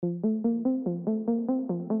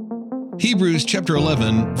Hebrews chapter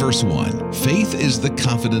 11, verse 1. Faith is the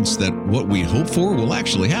confidence that what we hope for will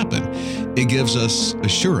actually happen. It gives us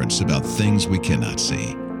assurance about things we cannot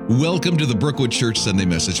see. Welcome to the Brookwood Church Sunday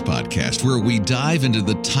Message Podcast, where we dive into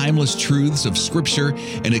the timeless truths of Scripture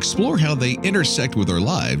and explore how they intersect with our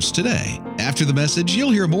lives today. After the message,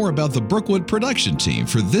 you'll hear more about the Brookwood production team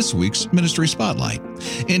for this week's Ministry Spotlight.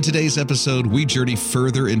 In today's episode, we journey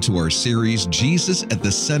further into our series, Jesus at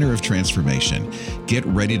the Center of Transformation. Get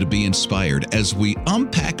ready to be inspired as we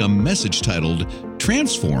unpack a message titled,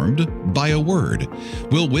 Transformed by a Word.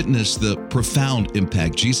 We'll witness the profound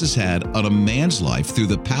impact Jesus had on a man's life through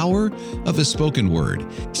the power of his spoken word.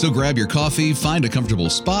 So grab your coffee, find a comfortable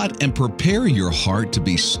spot, and prepare your heart to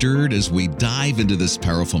be stirred as we dive into this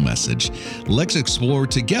powerful message. Let's explore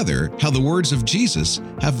together how the words of Jesus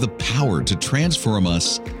have the power to transform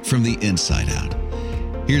us from the inside out.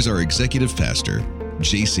 Here's our executive pastor,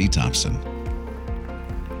 J.C. Thompson.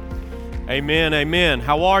 Amen, amen.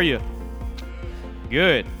 How are you?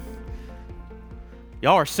 Good.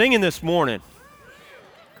 Y'all are singing this morning.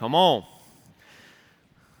 Come on.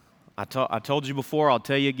 I told you before, I'll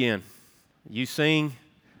tell you again. You sing,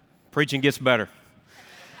 preaching gets better.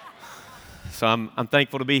 So I'm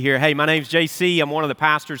thankful to be here. Hey, my name's JC. I'm one of the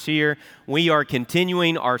pastors here. We are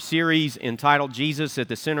continuing our series entitled Jesus at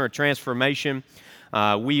the Center of Transformation.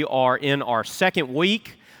 We are in our second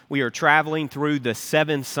week. We are traveling through the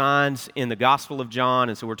 7 signs in the Gospel of John,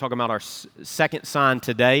 and so we're talking about our second sign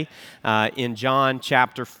today in John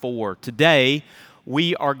chapter 4. Today,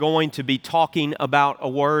 we are going to be talking about a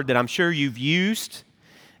word that I'm sure you've used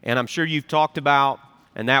and I'm sure you've talked about,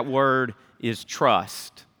 and that word is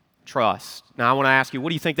trust. Trust. Now, I want to ask you, what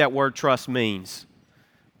do you think that word trust means?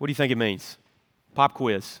 What do you think it means? Pop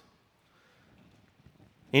quiz.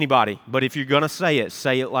 Anybody? But if you're going to say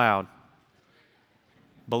it loud.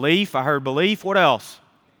 Belief, I heard belief. What else?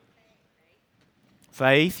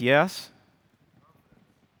 Faith, yes.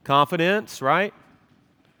 Confidence, right?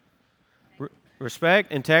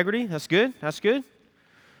 Respect, integrity, that's good, that's good.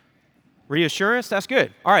 Reassurance, that's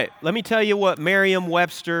good. All right, let me tell you what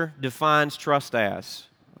Merriam-Webster defines trust as.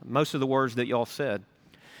 Most of the words that y'all said.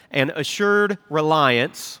 An assured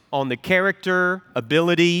reliance on the character,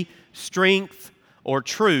 ability, strength, or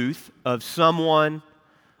truth of someone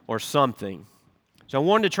or something. So I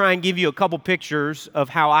wanted to try and give you a couple pictures of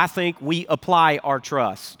how I think we apply our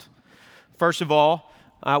trust. First of all,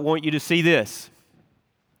 I want you to see this.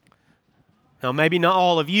 Now, maybe not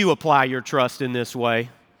all of you apply your trust in this way,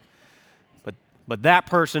 but that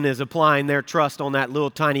person is applying their trust on that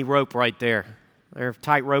little tiny rope right there. They're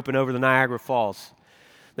tight roping over the Niagara Falls.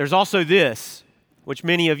 There's also this, which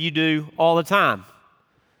many of you do all the time.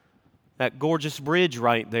 That gorgeous bridge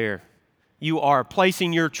right there. You are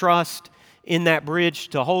placing your trust in that bridge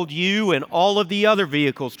to hold you and all of the other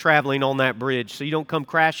vehicles traveling on that bridge so you don't come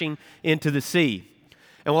crashing into the sea.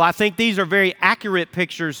 And while I think these are very accurate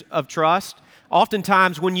pictures of trust,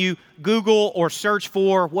 oftentimes when you Google or search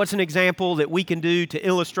for what's an example that we can do to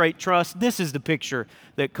illustrate trust, this is the picture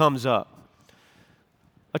that comes up.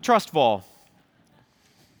 A trust fall.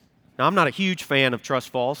 Now, I'm not a huge fan of trust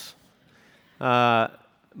falls, but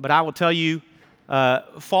I will tell you,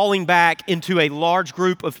 falling back into a large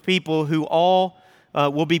group of people who all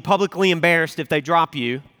will be publicly embarrassed if they drop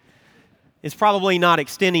you is probably not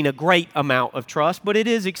extending a great amount of trust, but it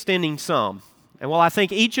is extending some. And while I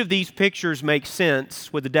think each of these pictures makes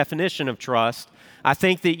sense with the definition of trust, I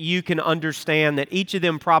think that you can understand that each of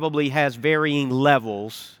them probably has varying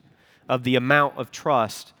levels of the amount of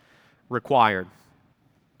trust required.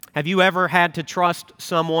 Have you ever had to trust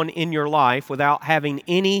someone in your life without having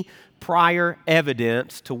any prior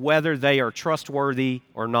evidence to whether they are trustworthy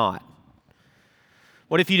or not?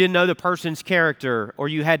 What if you didn't know the person's character, or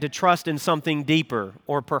you had to trust in something deeper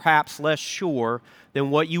or perhaps less sure than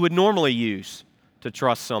what you would normally use to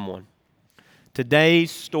trust someone?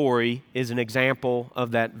 Today's story is an example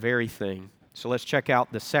of that very thing. So let's check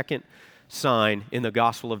out the second sign in the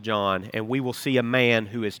Gospel of John, and we will see a man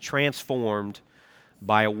who is transformed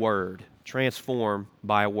by a word. Transformed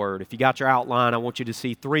by a word. If you got your outline, I want you to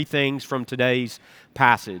see 3 things from today's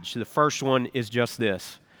passage. The first one is just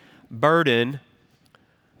this. Burden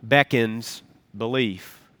beckons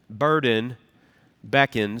belief. Burden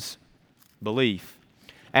beckons belief.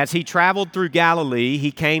 As he traveled through Galilee,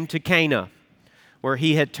 he came to Cana, where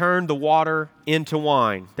he had turned the water into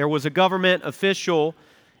wine. There was a government official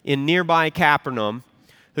in nearby Capernaum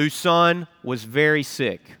whose son was very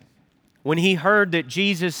sick. When he heard that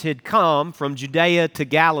Jesus had come from Judea to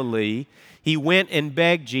Galilee, he went and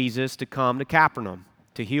begged Jesus to come to Capernaum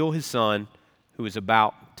to heal his son who was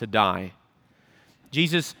about to die.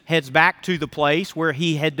 Jesus heads back to the place where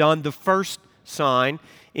he had done the first sign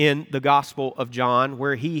in the Gospel of John,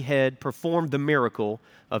 where he had performed the miracle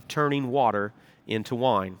of turning water into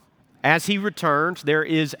wine. As he returns, there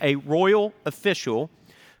is a royal official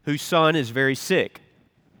whose son is very sick.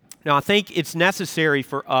 Now, I think it's necessary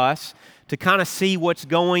for us to kind of see what's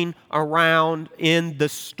going around in the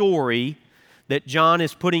story that John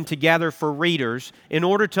is putting together for readers in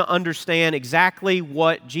order to understand exactly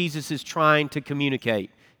what Jesus is trying to communicate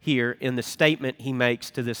here in the statement he makes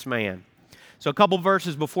to this man. So a couple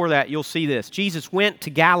verses before that, you'll see this. Jesus went to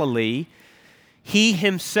Galilee. He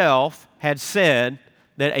himself had said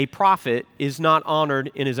that a prophet is not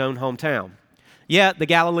honored in his own hometown. Yet the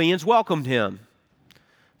Galileans welcomed him,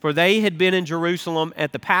 for they had been in Jerusalem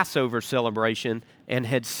at the Passover celebration and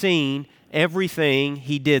had seen everything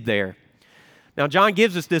he did there. Now, John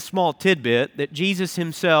gives us this small tidbit that Jesus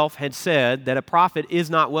himself had said that a prophet is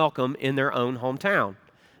not welcome in their own hometown.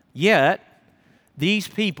 Yet, these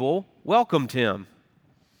people welcomed him.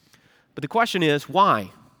 But the question is,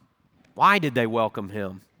 why? Why did they welcome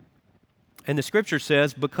him? And the scripture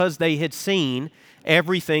says, because they had seen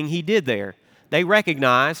everything he did there. They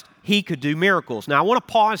recognized he could do miracles. Now, I want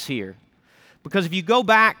to pause here, because if you go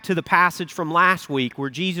back to the passage from last week where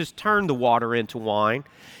Jesus turned the water into wine,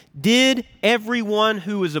 did everyone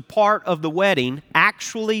who was a part of the wedding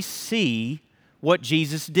actually see what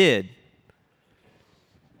Jesus did?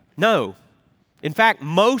 No. In fact,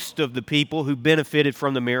 most of the people who benefited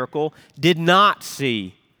from the miracle did not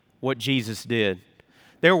see what Jesus did.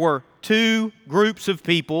 There were two groups of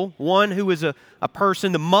people, one who was a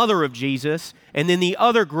person, the mother of Jesus, and then the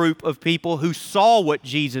other group of people who saw what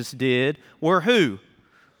Jesus did were who?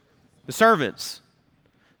 The servants.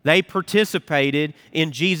 They participated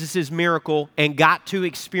in Jesus' miracle and got to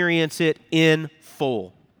experience it in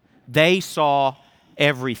full. They saw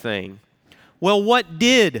everything. Well, what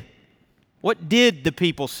did the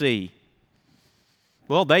people see?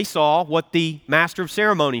 Well, they saw what the master of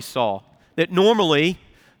ceremonies saw, that normally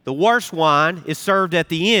the worst wine is served at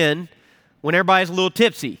the end when everybody's a little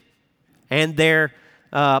tipsy and their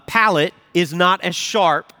palate is not as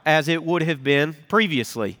sharp as it would have been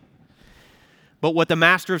previously. But what the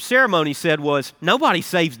master of ceremonies said was, nobody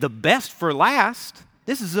saves the best for last.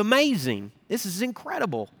 This is amazing. This is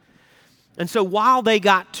incredible. And so while they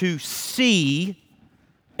got to see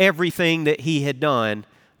everything that he had done,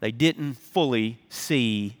 they didn't fully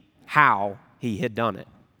see how he had done it.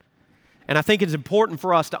 And I think it's important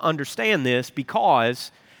for us to understand this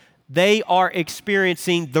because they are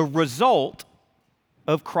experiencing the result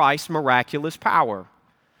of Christ's miraculous power,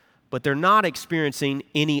 but they're not experiencing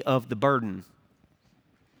any of the burden,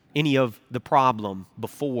 any of the problem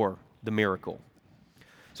before the miracle.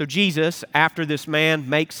 So Jesus, after this man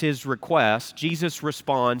makes his request, Jesus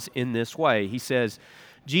responds in this way. He says,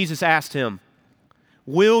 Jesus asked him,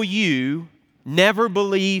 "Will you never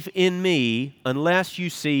believe in me unless you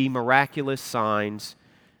see miraculous signs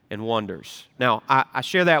and wonders?" Now, I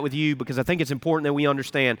share that with you because I think it's important that we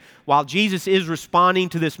understand, while Jesus is responding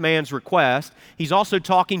to this man's request, he's also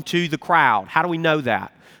talking to the crowd. How do we know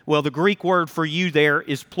that? Well, the Greek word for you there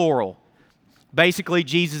is plural. Basically,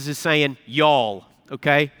 Jesus is saying, y'all,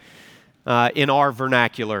 okay, in our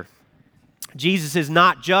vernacular. Jesus is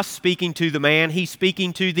not just speaking to the man, he's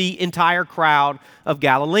speaking to the entire crowd of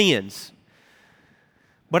Galileans.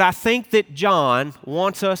 But I think that John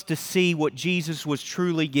wants us to see what Jesus was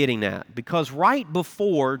truly getting at, because right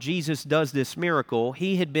before Jesus does this miracle,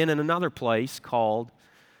 he had been in another place called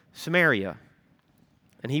Samaria,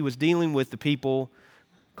 and he was dealing with the people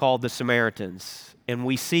called the Samaritans. And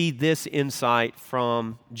we see this insight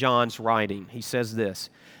from John's writing. He says this,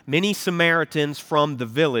 "Many Samaritans from the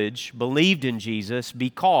village believed in Jesus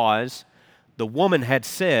because the woman had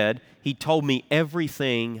said, 'He told me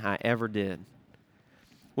everything I ever did.'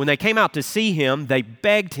 When they came out to see him, they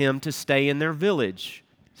begged him to stay in their village.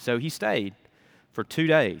 So he stayed for 2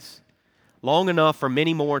 days, long enough for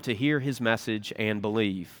many more to hear his message and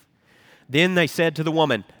believe. Then they said to the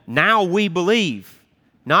woman, 'Now we believe,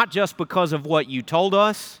 not just because of what you told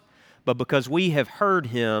us, but because we have heard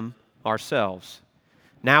him ourselves.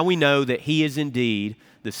 Now we know that he is indeed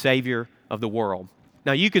the Savior of the world.'"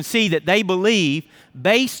 Now you can see that they believe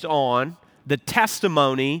based on the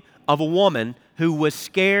testimony of a woman who was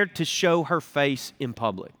scared to show her face in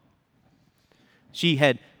public. She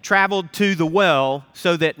had traveled to the well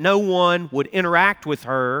so that no one would interact with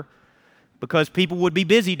her because people would be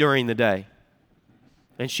busy during the day.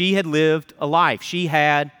 And she had lived a life. She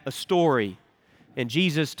had a story. And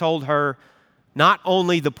Jesus told her not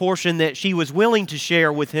only the portion that she was willing to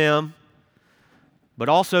share with him, but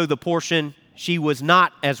also the portion she was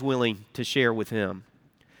not as willing to share with him.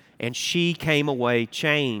 And she came away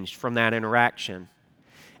changed from that interaction.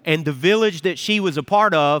 And the village that she was a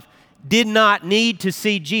part of did not need to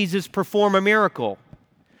see Jesus perform a miracle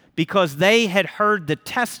because they had heard the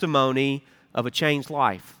testimony of a changed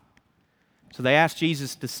life. So they asked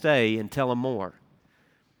Jesus to stay and tell them more.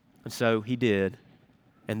 And so he did.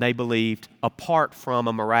 And they believed apart from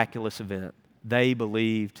a miraculous event. They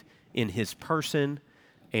believed in his person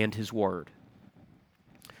and his word.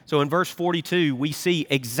 So in verse 42, we see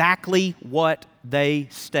exactly what they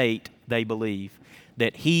state they believe,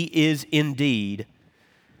 that he is indeed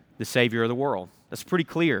the Savior of the world. That's a pretty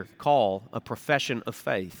clear call, a profession of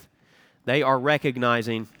faith. They are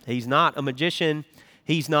recognizing he's not a magician,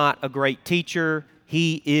 he's not a great teacher,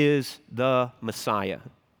 he is the Messiah.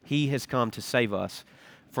 He has come to save us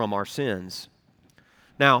from our sins.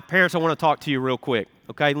 Now, parents, I want to talk to you real quick,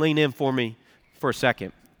 okay? Lean in for me for a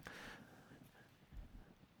second.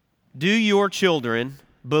 Do your children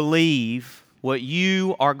believe what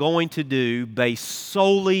you are going to do based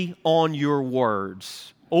solely on your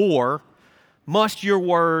words? Or must your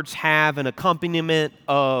words have an accompaniment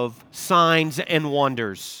of signs and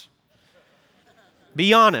wonders?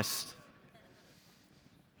 Be honest.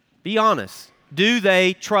 Be honest. Do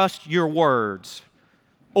they trust your words?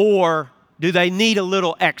 Or do they need a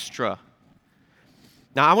little extra?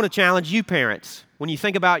 Now, I want to challenge you parents. When you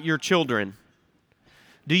think about your children,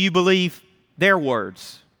 do you believe their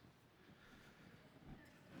words?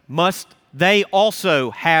 Must they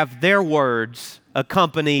also have their words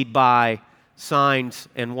accompanied by signs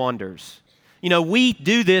and wonders? You know, we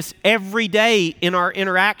do this every day in our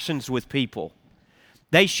interactions with people.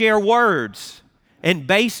 They share words, and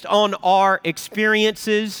based on our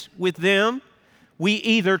experiences with them, we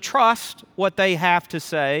either trust what they have to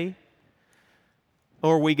say,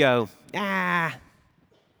 or we go,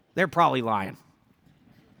 they're probably lying.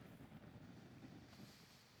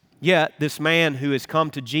 Yet, this man who has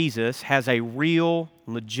come to Jesus has a real,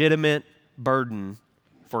 legitimate burden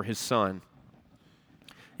for his son.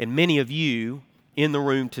 And many of you in the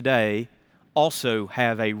room today also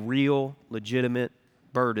have a real, legitimate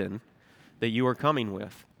burden that you are coming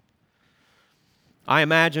with. I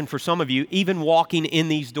imagine for some of you, even walking in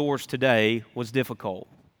these doors today was difficult.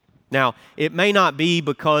 Now, it may not be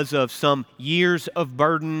because of some years of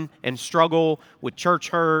burden and struggle with church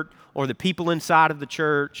hurt or the people inside of the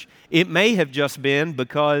church. It may have just been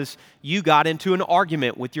because you got into an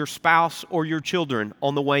argument with your spouse or your children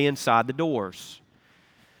on the way inside the doors.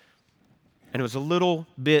 And it was a little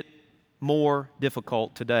bit more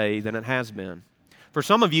difficult today than it has been. For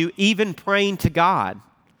some of you, even praying to God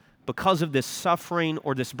because of this suffering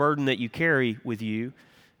or this burden that you carry with you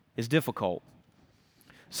is difficult.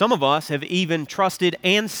 Some of us have even trusted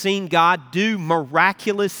and seen God do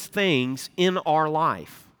miraculous things in our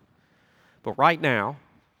life. But right now,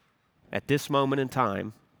 at this moment in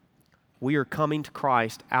time, we are coming to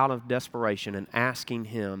Christ out of desperation and asking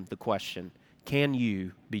Him the question, can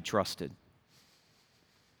you be trusted?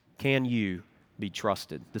 Can you be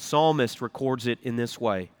trusted? The psalmist records it in this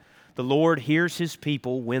way. The Lord hears His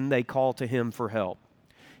people when they call to Him for help.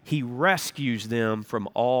 He rescues them from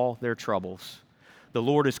all their troubles. The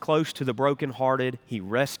Lord is close to the brokenhearted. He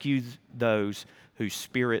rescues those whose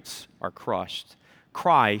spirits are crushed.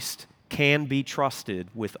 Christ can be trusted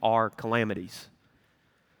with our calamities.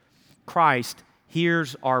 Christ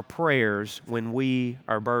hears our prayers when we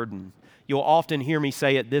are burdened. You'll often hear me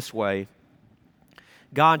say it this way: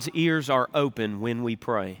 God's ears are open when we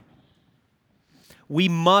pray. We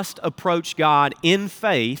must approach God in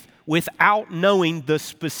faith without knowing the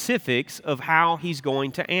specifics of how He's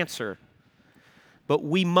going to answer. But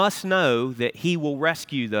we must know that He will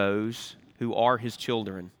rescue those who are His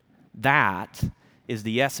children. That is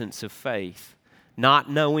the essence of faith. Not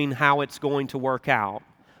knowing how it's going to work out,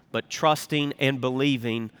 but trusting and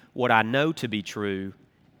believing what I know to be true,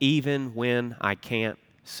 even when I can't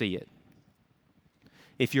see it.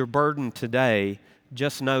 If you're burdened today,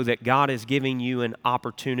 just know that God is giving you an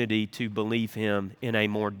opportunity to believe Him in a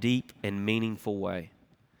more deep and meaningful way.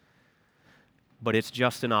 But it's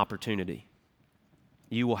just an opportunity.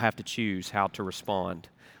 You will have to choose how to respond.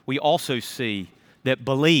 We also see that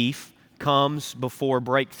belief comes before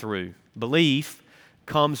breakthrough. Belief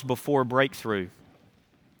comes before breakthrough.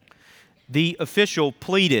 The official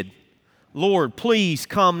pleaded, "Lord, please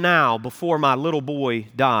come now before my little boy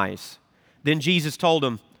dies." Then Jesus told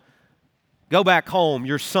him, "Go back home,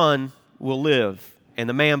 your son will live." And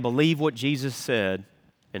the man believed what Jesus said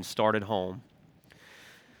and started home.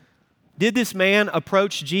 Did this man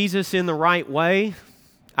approach Jesus in the right way?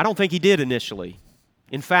 I don't think he did initially.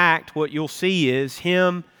 In fact, what you'll see is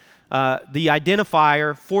him the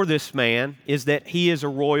identifier for this man is that he is a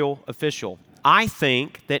royal official. I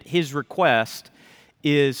think that his request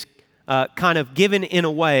is kind of given in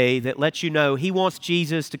a way that lets you know he wants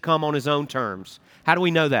Jesus to come on his own terms. How do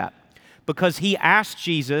we know that? Because he asked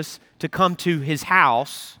Jesus to come to his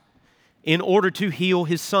house in order to heal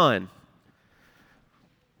his son.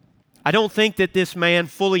 I don't think that this man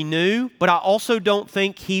fully knew, but I also don't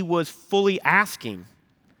think he was fully asking.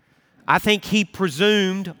 I think he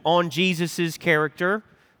presumed on Jesus' character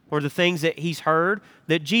or the things that he's heard,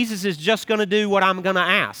 that Jesus is just going to do what I'm going to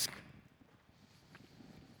ask.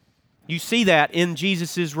 You see that in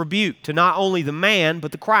Jesus' rebuke to not only the man,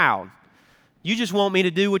 but the crowd. You just want me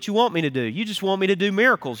to do what you want me to do. You just want me to do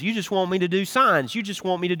miracles. You just want me to do signs. You just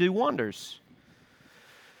want me to do wonders.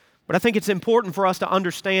 But I think it's important for us to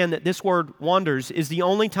understand that this word wonders is the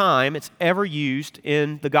only time it's ever used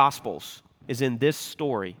in the Gospels, is in this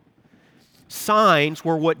story. Signs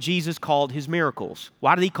were what Jesus called his miracles.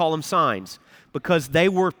 Why did he call them signs? Because they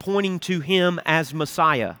were pointing to him as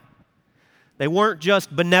Messiah. They weren't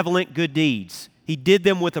just benevolent good deeds. He did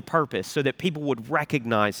them with a purpose so that people would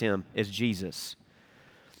recognize him as Jesus.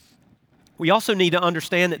 We also need to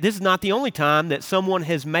understand that this is not the only time that someone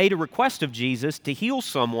has made a request of Jesus to heal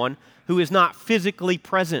someone who is not physically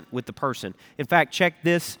present with the person. In fact, check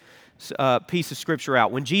this piece of scripture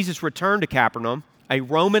out. When Jesus returned to Capernaum, a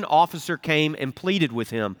Roman officer came and pleaded with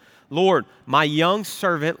him, "Lord, my young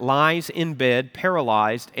servant lies in bed,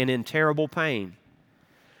 paralyzed and in terrible pain."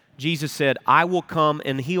 Jesus said, "I will come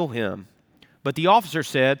and heal him." But the officer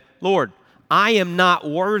said, "Lord, I am not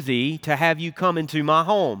worthy to have you come into my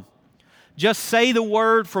home. Just say the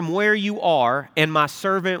word from where you are, and my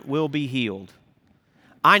servant will be healed.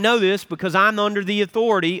 I know this because I'm under the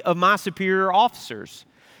authority of my superior officers,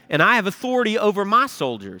 and I have authority over my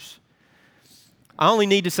soldiers. I only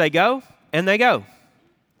need to say go, and they go,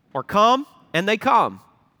 or come, and they come.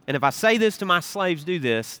 And if I say this to my slaves, do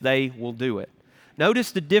this, they will do it."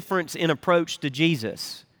 Notice the difference in approach to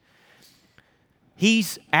Jesus.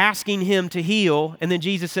 He's asking him to heal, and then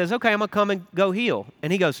Jesus says, "Okay, I'm going to come and go heal."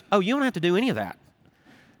 And he goes, "Oh, you don't have to do any of that.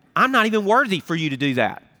 I'm not even worthy for you to do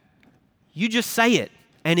that. You just say it,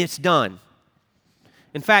 and it's done."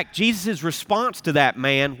 In fact, Jesus' response to that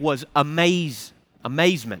man was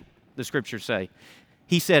amazement, the scriptures say.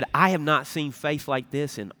 He said, "I have not seen faith like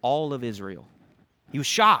this in all of Israel." He was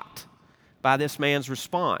shocked by this man's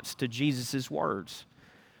response to Jesus' words.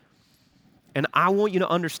 And I want you to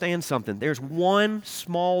understand something. There's one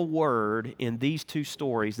small word in these two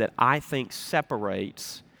stories that I think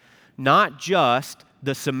separates not just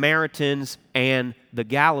the Samaritans and the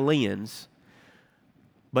Galileans,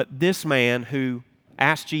 but this man who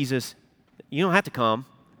asked Jesus, "You don't have to come,"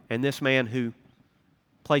 and this man who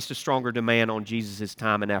placed a stronger demand on Jesus'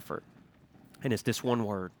 time and effort. And it's this one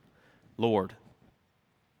word, Lord.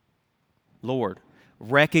 Lord.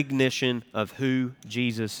 Recognition of who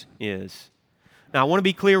Jesus is. Now, I want to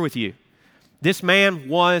be clear with you. This man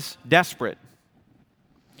was desperate.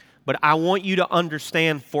 But I want you to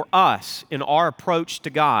understand for us in our approach to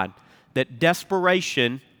God that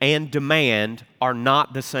desperation and demand are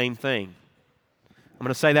not the same thing. I'm going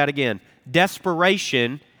to say that again.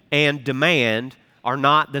 Desperation and demand are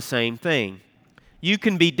not the same thing. You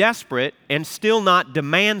can be desperate and still not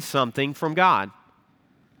demand something from God.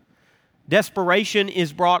 Desperation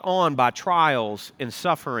is brought on by trials and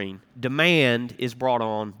suffering. Demand is brought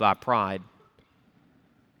on by pride.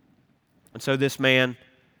 And so this man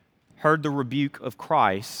heard the rebuke of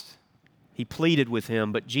Christ. He pleaded with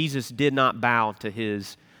him, but Jesus did not bow to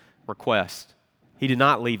his request. He did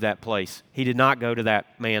not leave that place. He did not go to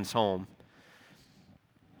that man's home.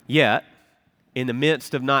 Yet, in the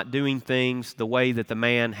midst of not doing things the way that the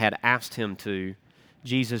man had asked him to,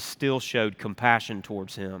 Jesus still showed compassion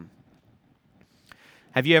towards him.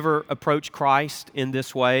 Have you ever approached Christ in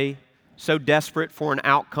this way? So desperate for an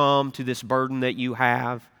outcome to this burden that you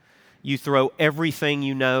have, you throw everything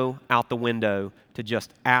you know out the window to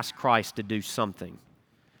just ask Christ to do something.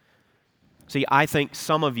 See, I think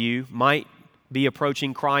some of you might be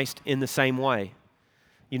approaching Christ in the same way.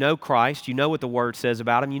 You know Christ, you know what the Word says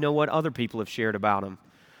about Him, you know what other people have shared about Him.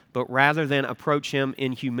 But rather than approach Him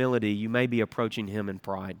in humility, you may be approaching Him in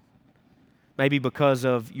pride. Maybe because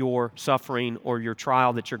of your suffering or your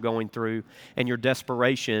trial that you're going through and your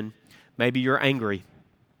desperation, maybe you're angry.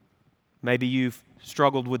 Maybe you've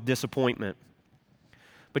struggled with disappointment.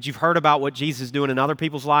 But you've heard about what Jesus is doing in other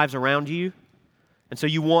people's lives around you, and so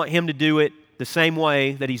you want Him to do it the same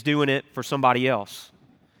way that He's doing it for somebody else.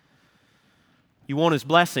 You want His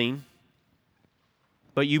blessing,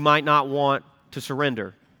 but you might not want to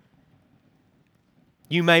surrender.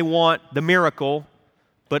 You may want the miracle,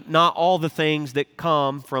 but not all the things that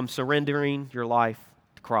come from surrendering your life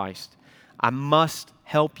to Christ. I must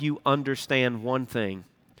help you understand one thing.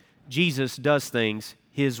 Jesus does things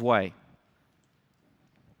His way.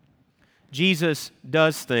 Jesus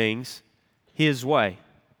does things His way.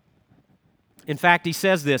 In fact, He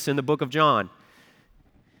says this in the book of John.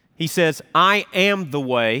 He says, I am the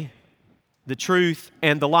way, the truth,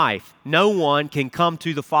 and the life. No one can come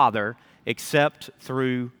to the Father except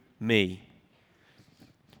through me.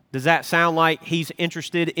 Does that sound like He's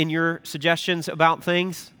interested in your suggestions about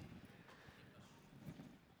things?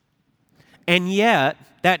 And yet,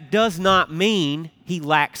 that does not mean He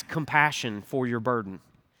lacks compassion for your burden.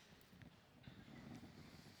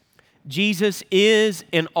 Jesus is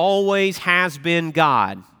and always has been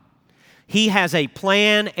God. He has a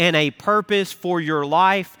plan and a purpose for your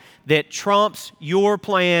life that trumps your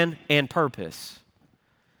plan and purpose.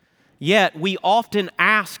 Yet, we often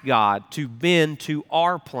ask God to bend to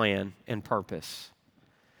our plan and purpose.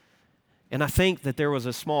 And I think that there was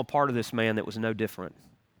a small part of this man that was no different.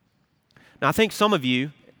 Now, I think some of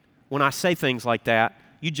you, when I say things like that,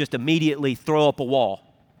 you just immediately throw up a wall.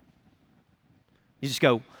 You just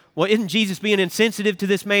go, well, isn't Jesus being insensitive to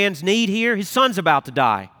this man's need here? His son's about to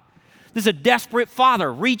die. This is a desperate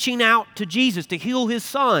father reaching out to Jesus to heal his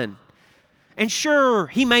son. And sure,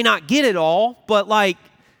 he may not get it all, but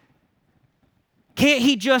can't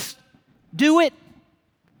he just do it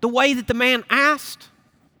the way that the man asked?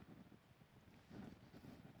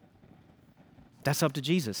 That's up to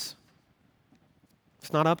Jesus.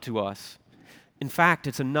 It's not up to us. In fact,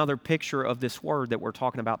 it's another picture of this word that we're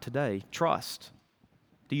talking about today, trust.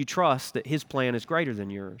 Do you trust that His plan is greater than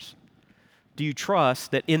yours? Do you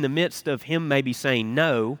trust that in the midst of Him maybe saying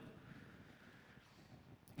no,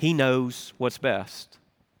 He knows what's best?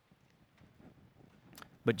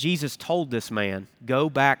 But Jesus told this man, go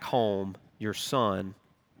back home, your son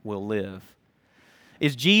will live.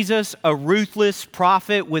 Is Jesus a ruthless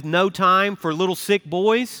prophet with no time for little sick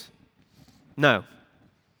boys? No.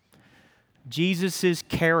 Jesus'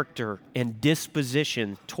 character and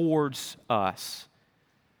disposition towards us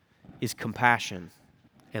is compassion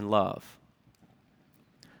and love.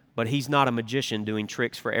 But He's not a magician doing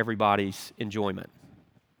tricks for everybody's enjoyment.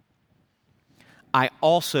 I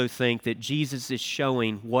also think that Jesus is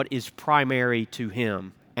showing what is primary to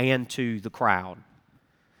Him and to the crowd.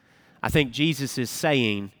 I think Jesus is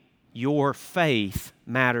saying, your faith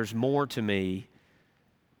matters more to me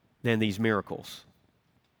than these miracles.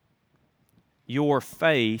 Your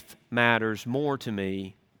faith matters more to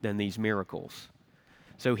me than these miracles.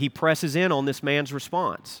 So He presses in on this man's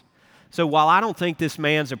response. So while I don't think this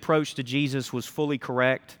man's approach to Jesus was fully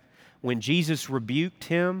correct, when Jesus rebuked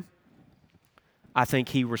him, I think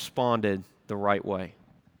he responded the right way.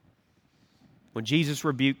 When Jesus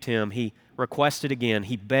rebuked him, he requested again,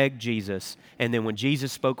 he begged Jesus, and then when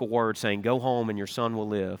Jesus spoke a word saying, go home and your son will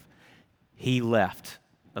live, he left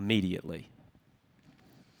immediately.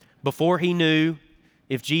 Before he knew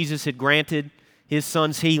if Jesus had granted his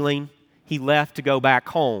son's healing, he left to go back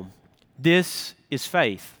home. This is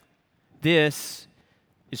faith. This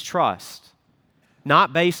is trust.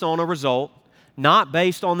 Not based on a result, not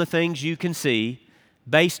based on the things you can see,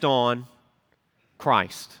 based on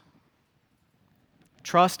Christ.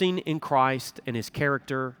 Trusting in Christ and His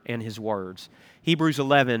character and His words. Hebrews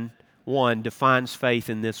 11:1 defines faith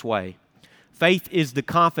in this way. Faith is the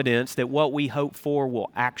confidence that what we hope for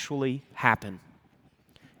will actually happen.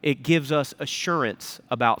 It gives us assurance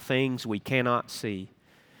about things we cannot see.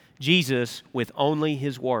 Jesus, with only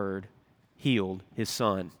His word, healed his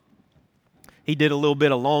son. He did a little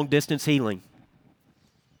bit of long-distance healing.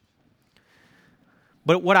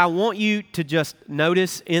 But what I want you to just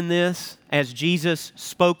notice in this, as Jesus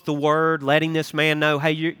spoke the word, letting this man know,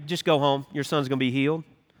 hey, you just go home, your son's going to be healed.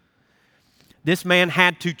 This man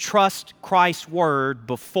had to trust Christ's word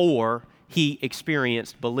before he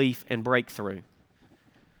experienced belief and breakthrough.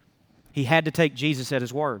 He had to take Jesus at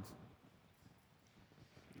His word.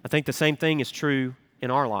 I think the same thing is true in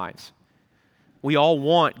our lives. We all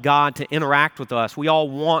want God to interact with us. We all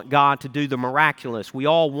want God to do the miraculous. We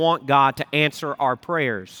all want God to answer our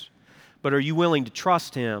prayers. But are you willing to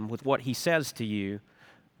trust Him with what He says to you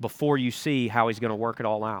before you see how He's going to work it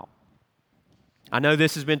all out? I know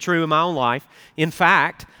this has been true in my own life. In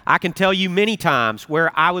fact, I can tell you many times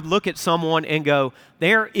where I would look at someone and go,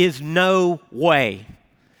 there is no way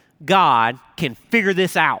God can figure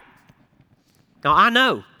this out. Now, I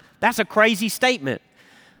know that's a crazy statement,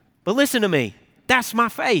 but listen to me. That's my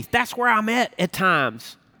faith. That's where I'm at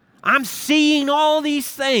times. I'm seeing all these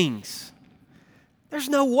things. There's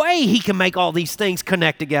no way He can make all these things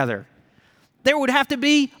connect together. There would have to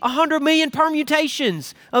be 100 million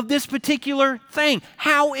permutations of this particular thing.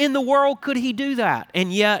 How in the world could he do that?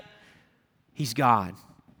 And yet, he's God.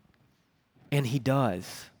 And he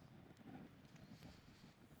does.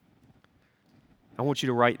 I want you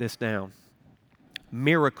to write this down.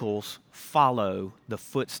 Miracles follow the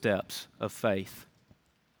footsteps of faith.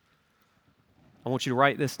 I want you to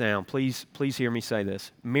write this down. Please hear me say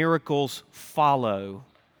this. Miracles follow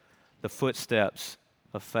the footsteps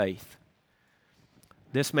of faith.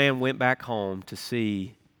 This man went back home to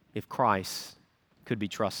see if Christ could be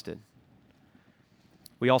trusted.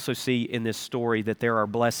 We also see in this story that there are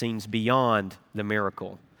blessings beyond the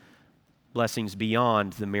miracle. Blessings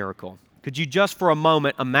beyond the miracle. Could you just for a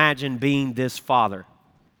moment imagine being this father?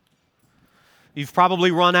 You've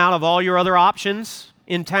probably run out of all your other options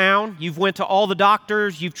in town. You've went to all the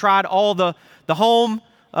doctors. You've tried all the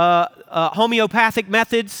homeopathic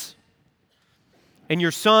methods. And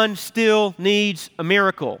your son still needs a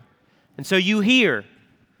miracle. And so you hear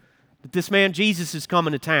that this man Jesus is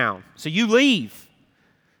coming to town. So you leave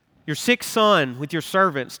your sick son with your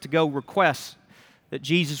servants to go request that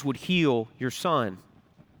Jesus would heal your son.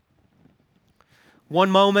 One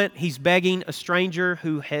moment, he's begging a stranger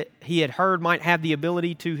who he had heard might have the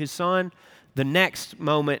ability to his son. The next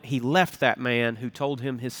moment, he left that man who told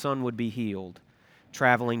him his son would be healed,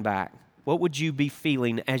 traveling back. What would you be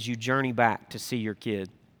feeling as you journey back to see your kid?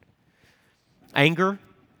 Anger?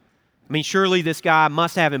 I mean, surely this guy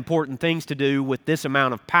must have important things to do with this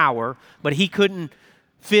amount of power, but he couldn't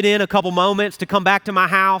fit in a couple moments to come back to my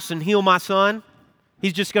house and heal my son.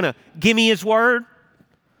 He's just going to give me his word.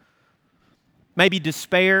 Maybe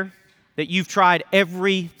despair that you've tried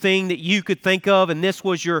everything that you could think of and this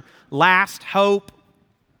was your last hope.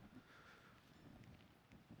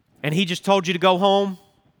 And he just told you to go home.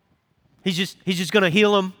 He's just going to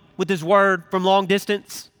heal him with his word from long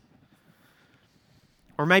distance.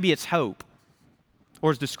 Or maybe it's hope.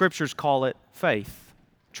 Or as the scriptures call it, faith,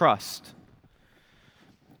 trust.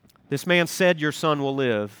 This man said your son will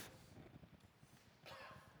live.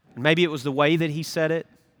 And maybe it was the way that he said it,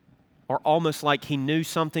 or almost like he knew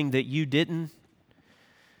something that you didn't.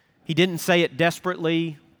 He didn't say it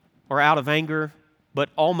desperately or out of anger, but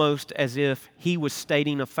almost as if he was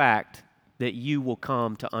stating a fact that you will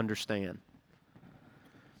come to understand.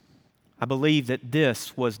 I believe that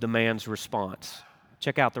this was the man's response.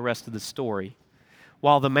 Check out the rest of the story.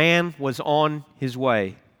 While the man was on his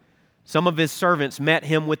way, some of his servants met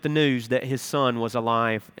him with the news that his son was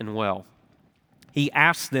alive and well. He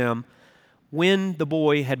asked them when the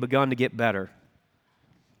boy had begun to get better.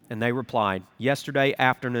 And they replied, yesterday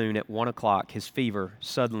afternoon at 1 o'clock, his fever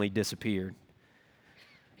suddenly disappeared.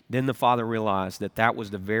 Then the father realized that that was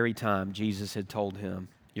the very time Jesus had told him,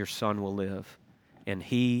 your son will live. And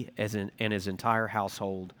he and his entire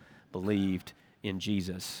household believed in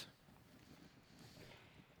Jesus.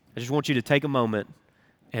 I just want you to take a moment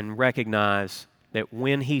and recognize that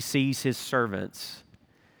when he sees his servants,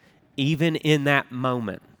 even in that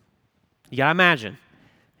moment, you got to imagine,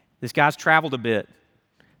 this guy's traveled a bit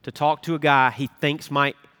to talk to a guy he thinks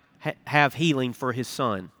might have healing for his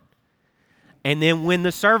son. And then when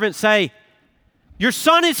the servants say, your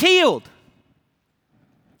son is healed,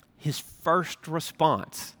 his first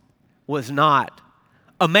response was not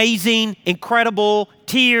amazing, incredible,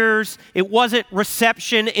 tears. It wasn't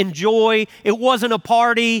reception and joy. It wasn't a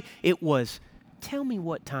party. It was, tell me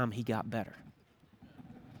what time he got better.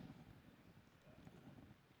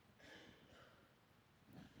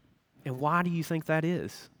 And why do you think that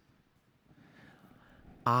is?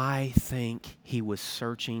 I think he was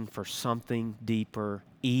searching for something deeper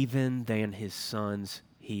even than his son's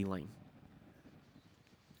healing.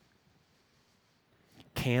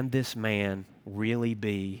 Can this man really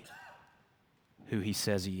be who he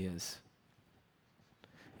says he is?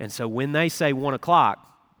 And so when they say 1 o'clock,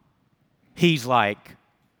 he's like,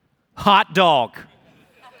 hot dog.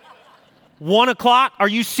 1 o'clock? Are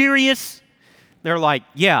you serious? They're like,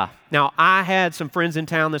 yeah. Now, I had some friends in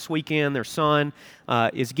town this weekend. Their son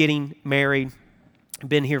is getting married,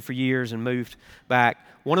 been here for years and moved back.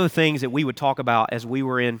 One of the things that we would talk about as we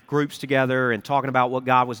were in groups together and talking about what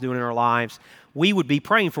God was doing in our lives, we would be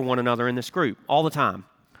praying for one another in this group all the time.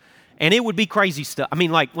 And it would be crazy stuff. I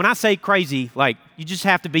mean, like, when I say crazy, like, you just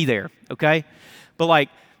have to be there, okay? But, like,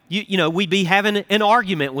 you know, we'd be having an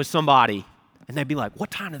argument with somebody, and they'd be like,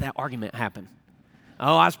 what time did that argument happen?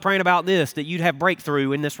 Oh, I was praying about this, that you'd have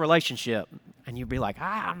breakthrough in this relationship. And you'd be like,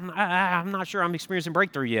 I'm not sure I'm experiencing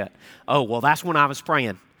breakthrough yet. Oh, well, that's when I was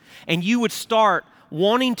praying. And you would start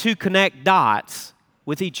wanting to connect dots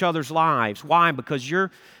with each other's lives. Why? Because you're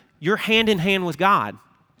hand in hand with God.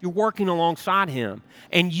 You're working alongside Him.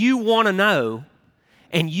 And you want to know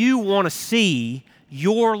and you want to see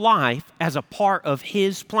your life as a part of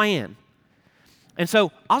His plan. And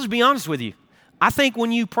so I'll just be honest with you. I think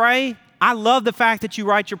when you pray, I love the fact that you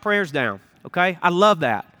write your prayers down, okay? I love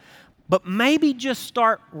that. But maybe just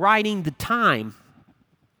start writing the time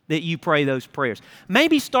that you pray those prayers.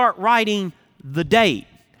 Maybe start writing the date.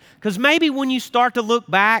 Because maybe when you start to look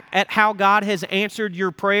back at how God has answered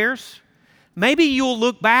your prayers, maybe you'll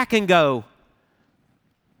look back and go,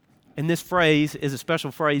 and this phrase is a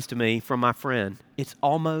special phrase to me from my friend, it's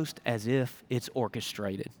almost as if it's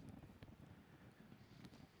orchestrated.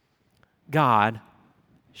 God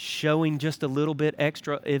showing just a little bit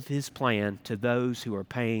extra of His plan to those who are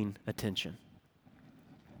paying attention.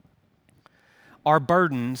 Our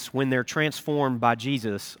burdens, when they're transformed by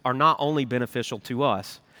Jesus, are not only beneficial to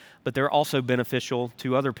us, but they're also beneficial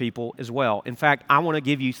to other people as well. In fact, I want to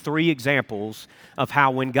give you 3 examples of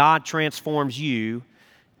how when God transforms you,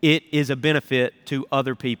 it is a benefit to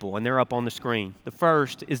other people, and they're up on the screen. The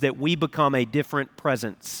first is that we become a different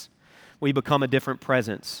presence. We become a different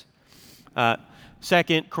presence.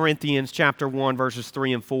 2 Corinthians chapter 1, verses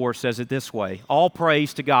 3 and 4 says it this way: all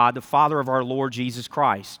praise to God, the Father of our Lord Jesus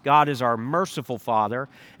Christ. God is our merciful Father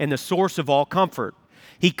and the source of all comfort.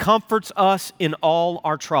 He comforts us in all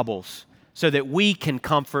our troubles so that we can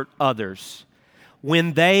comfort others.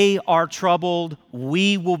 When they are troubled,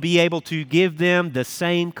 we will be able to give them the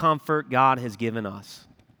same comfort God has given us.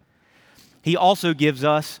 He also gives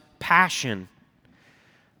us passion.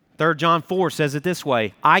 3 John 4 says it this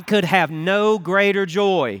way: I could have no greater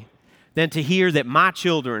joy than to hear that my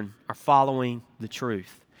children are following the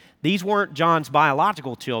truth. These weren't John's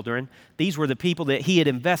biological children. These were the people that he had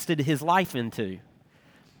invested his life into.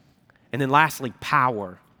 And then lastly,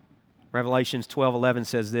 power. Revelations 12:11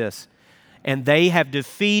 says this: and they have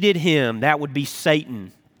defeated him, that would be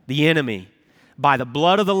Satan, the enemy, by the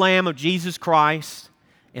blood of the Lamb of Jesus Christ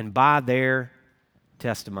and by their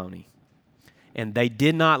testimony. And they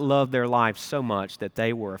did not love their lives so much that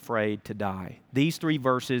they were afraid to die. These 3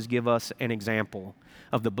 verses give us an example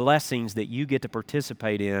of the blessings that you get to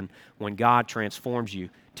participate in when God transforms you,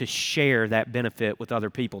 to share that benefit with other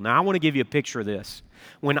people. Now, I want to give you a picture of this.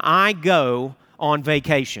 When I go on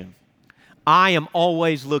vacation, I am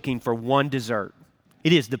always looking for one dessert.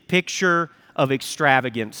 It is the picture of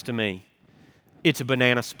extravagance to me. It's a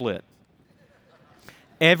banana split.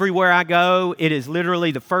 Everywhere I go, it is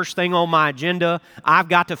literally the first thing on my agenda. I've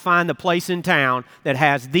got to find the place in town that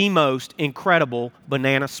has the most incredible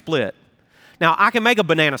banana split. Now, I can make a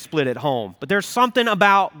banana split at home, but there's something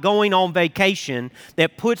about going on vacation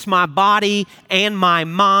that puts my body and my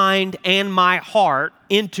mind and my heart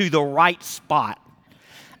into the right spot.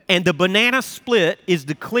 And the banana split is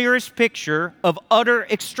the clearest picture of utter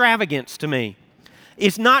extravagance to me.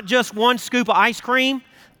 It's not just 1 scoop of ice cream.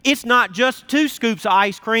 It's not just 2 scoops of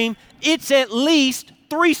ice cream. It's at least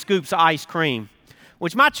 3 scoops of ice cream,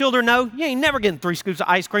 which my children know you ain't never getting 3 scoops of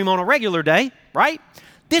ice cream on a regular day, right?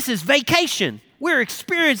 This is vacation. We're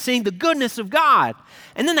experiencing the goodness of God.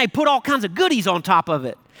 And then they put all kinds of goodies on top of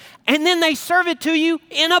it. And then they serve it to you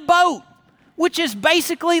in a boat, which is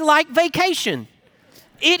basically like vacation.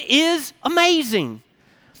 It is amazing.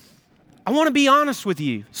 I want to be honest with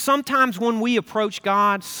you. Sometimes when we approach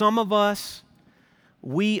God, some of us,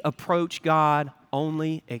 we approach God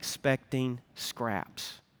only expecting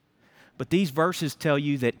scraps. But these verses tell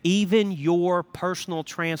you that even your personal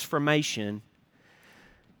transformation,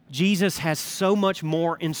 Jesus has so much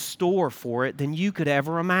more in store for it than you could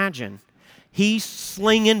ever imagine. He's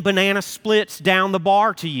slinging banana splits down the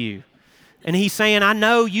bar to you. And He's saying, I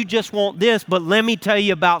know you just want this, but let me tell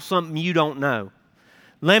you about something you don't know.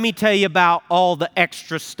 Let me tell you about all the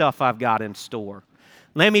extra stuff I've got in store.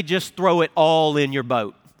 Let me just throw it all in your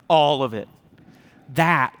boat, all of it.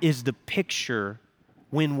 That is the picture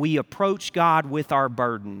when we approach God with our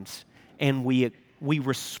burdens and we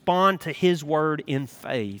respond to His word in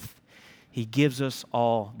faith. He gives us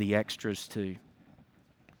all the extras too.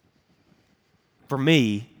 For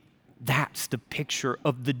me, that's the picture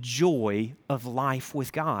of the joy of life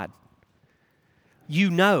with God. You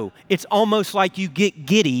know, it's almost like you get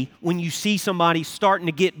giddy when you see somebody starting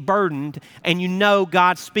to get burdened and you know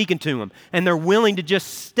God's speaking to them and they're willing to just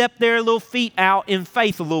step their little feet out in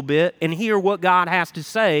faith a little bit and hear what God has to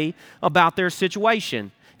say about their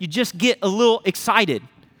situation. You just get a little excited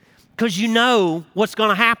because you know what's going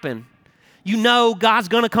to happen. You know God's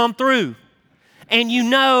going to come through. And you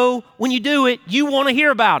know when you do it, you want to hear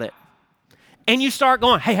about it. And you start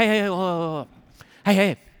going, hey,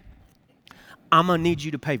 I'm going to need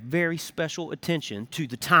you to pay very special attention to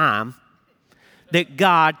the time, that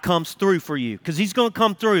God comes through for you, because He's going to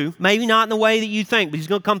come through, maybe not in the way that you think, but He's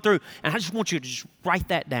going to come through. And I just want you to just write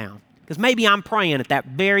that down, because maybe I'm praying at that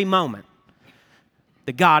very moment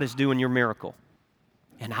that God is doing your miracle,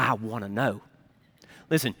 and I want to know.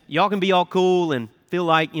 Listen, y'all can be all cool and feel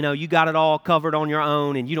like, you got it all covered on your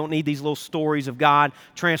own and you don't need these little stories of God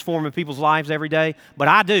transforming people's lives every day, but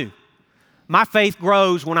I do. My faith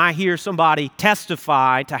grows when I hear somebody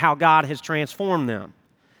testify to how God has transformed them.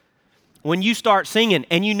 When you start singing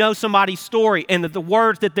and you know somebody's story and that the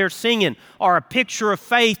words that they're singing are a picture of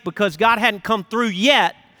faith because God hadn't come through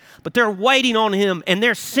yet, but they're waiting on Him and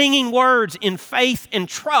they're singing words in faith and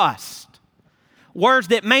trust. Words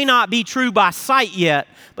that may not be true by sight yet,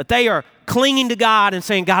 but they are clinging to God and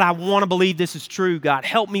saying, God, I want to believe this is true. God,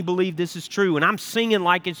 help me believe this is true. And I'm singing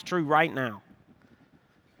like it's true right now.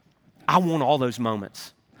 I want all those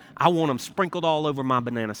moments. I want them sprinkled all over my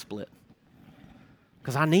banana split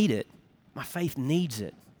because I need it. My faith needs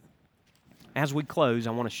it. As we close,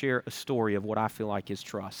 I want to share a story of what I feel like is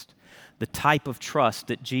trust, the type of trust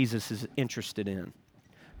that Jesus is interested in.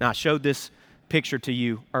 Now, I showed this picture to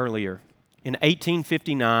you earlier. In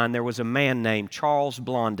 1859, there was a man named Charles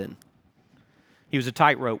Blondin. He was a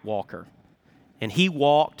tightrope walker, and he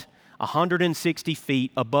walked 160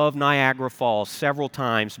 feet above Niagara Falls several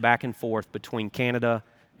times back and forth between Canada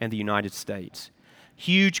and the United States.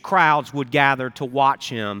 Huge crowds would gather to watch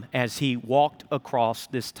him as he walked across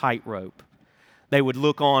this tightrope. They would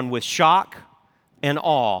look on with shock and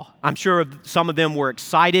awe. I'm sure some of them were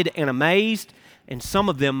excited and amazed, and some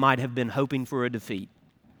of them might have been hoping for a defeat.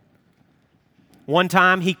 One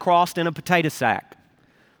time he crossed in a potato sack.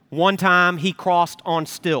 One time he crossed on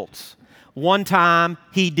stilts. One time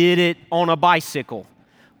he did it on a bicycle.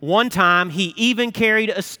 One time he even carried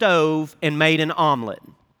a stove and made an omelet.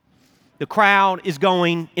 The crowd is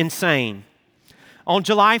going insane. On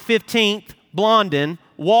July 15th, Blondin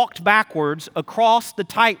walked backwards across the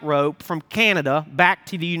tightrope from Canada back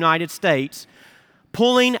to the United States,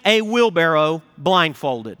 pulling a wheelbarrow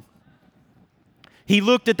blindfolded. He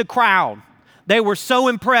looked at the crowd. They were so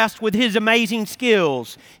impressed with his amazing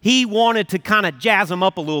skills, he wanted to kind of jazz them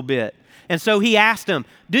up a little bit. And so he asked them,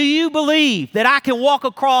 do you believe that I can walk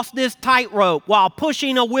across this tightrope while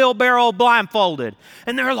pushing a wheelbarrow blindfolded?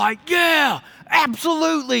 And they're like, yeah,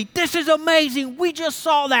 absolutely. This is amazing. We just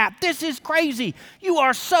saw that. This is crazy. You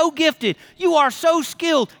are so gifted. You are so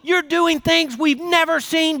skilled. You're doing things we've never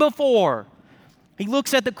seen before. He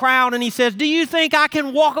looks at the crowd and he says, do you think I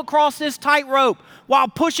can walk across this tightrope while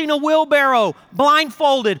pushing a wheelbarrow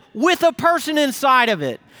blindfolded with a person inside of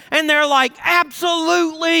it? And they're like,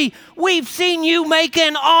 absolutely. We've seen you make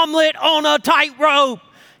an omelet on a tightrope.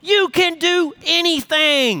 You can do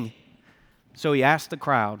anything. So he asked the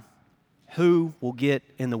crowd, who will get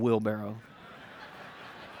in the wheelbarrow?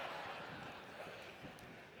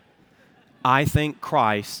 I think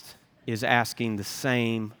Christ is asking the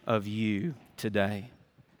same of you today.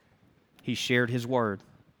 He shared His word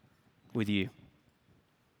with you.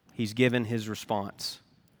 He's given His response.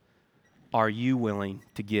 Are you willing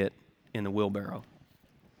to get in the wheelbarrow?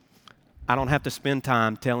 I don't have to spend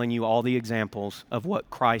time telling you all the examples of what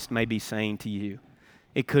Christ may be saying to you.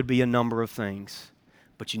 It could be a number of things,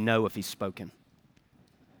 but you know if He's spoken.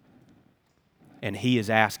 And He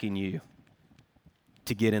is asking you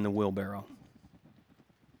to get in the wheelbarrow.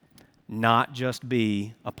 Not just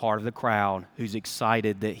be a part of the crowd who's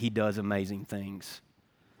excited that He does amazing things.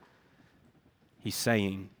 He's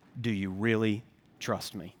saying, do you really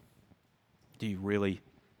trust me? Do you really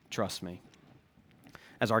trust me?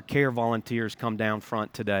 As our care volunteers come down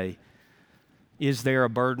front today, is there a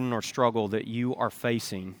burden or struggle that you are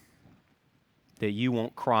facing that you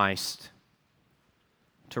want Christ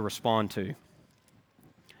to respond to?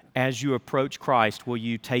 As you approach Christ, will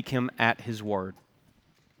you take Him at His word?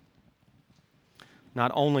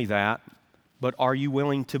 Not only that, but are you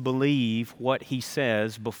willing to believe what He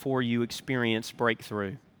says before you experience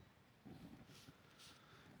breakthrough?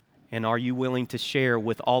 And are you willing to share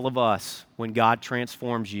with all of us when God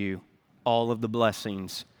transforms you all of the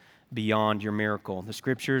blessings beyond your miracle? The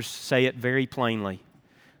Scriptures say it very plainly.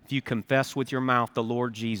 If you confess with your mouth the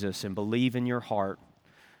Lord Jesus and believe in your heart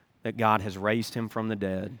that God has raised Him from the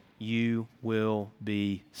dead, you will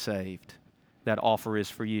be saved. That offer is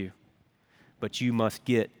for you. But you must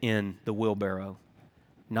get in the wheelbarrow,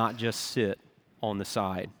 not just sit on the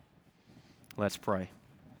side. Let's pray.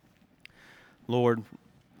 Lord,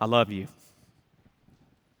 I love you.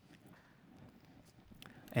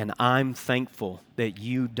 And I'm thankful that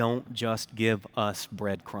you don't just give us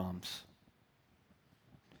breadcrumbs.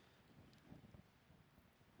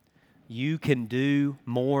 You can do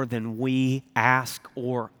more than we ask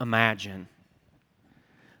or imagine.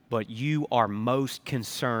 but you are most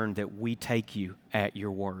concerned that we take you at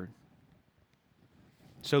your word.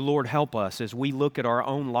 So, Lord, help us as we look at our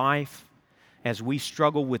own life, as we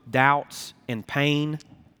struggle with doubts and pain,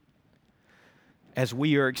 as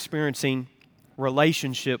we are experiencing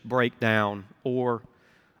relationship breakdown or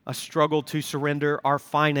a struggle to surrender our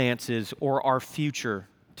finances or our future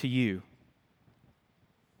to you.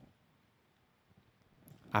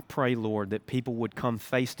 I pray, Lord, that people would come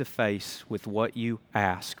face to face with what you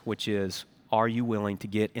ask, which is, are you willing to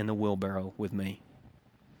get in the wheelbarrow with me?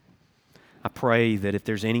 I pray that if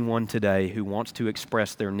there's anyone today who wants to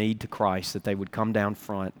express their need to Christ, that they would come down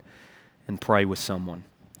front and pray with someone.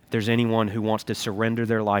 If there's anyone who wants to surrender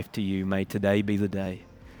their life to you, may today be the day.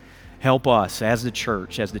 Help us as the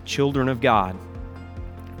church, as the children of God,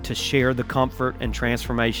 to share the comfort and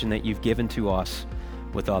transformation that you've given to us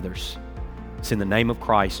with others. It's in the name of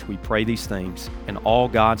Christ we pray these things, and all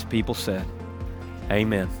God's people said,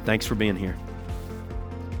 amen. Thanks for being here.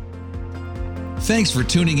 Thanks for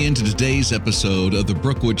tuning in to today's episode of the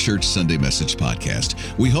Brookwood Church Sunday Message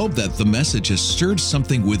Podcast. We hope that the message has stirred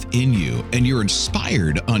something within you and you're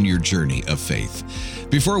inspired on your journey of faith.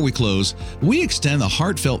 Before we close, we extend a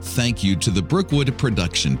heartfelt thank you to the Brookwood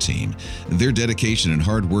production team. Their dedication and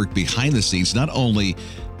hard work behind the scenes not only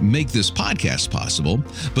make this podcast possible,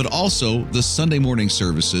 but also the Sunday morning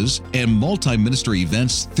services and multi-ministry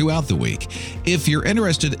events throughout the week. If you're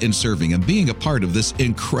interested in serving and being a part of this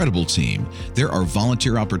incredible team, there are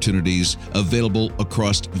volunteer opportunities available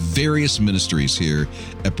across various ministries here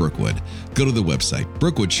at Brookwood. Go to the website,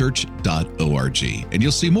 brookwoodchurch.org, and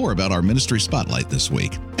you'll see more about our ministry spotlight this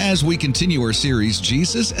week. As we continue our series,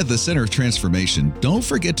 Jesus at the Center of Transformation, don't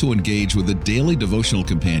forget to engage with a daily devotional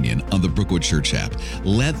companion on the Brookwood Church app.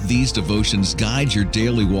 Let these devotions guide your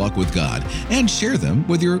daily walk with God and share them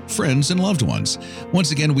with your friends and loved ones.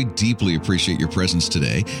 Once again, we deeply appreciate your presence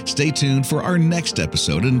today. Stay tuned for our next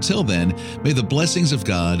episode. And until then, may the blessings of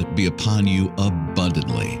God be upon you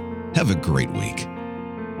abundantly. Have a great week.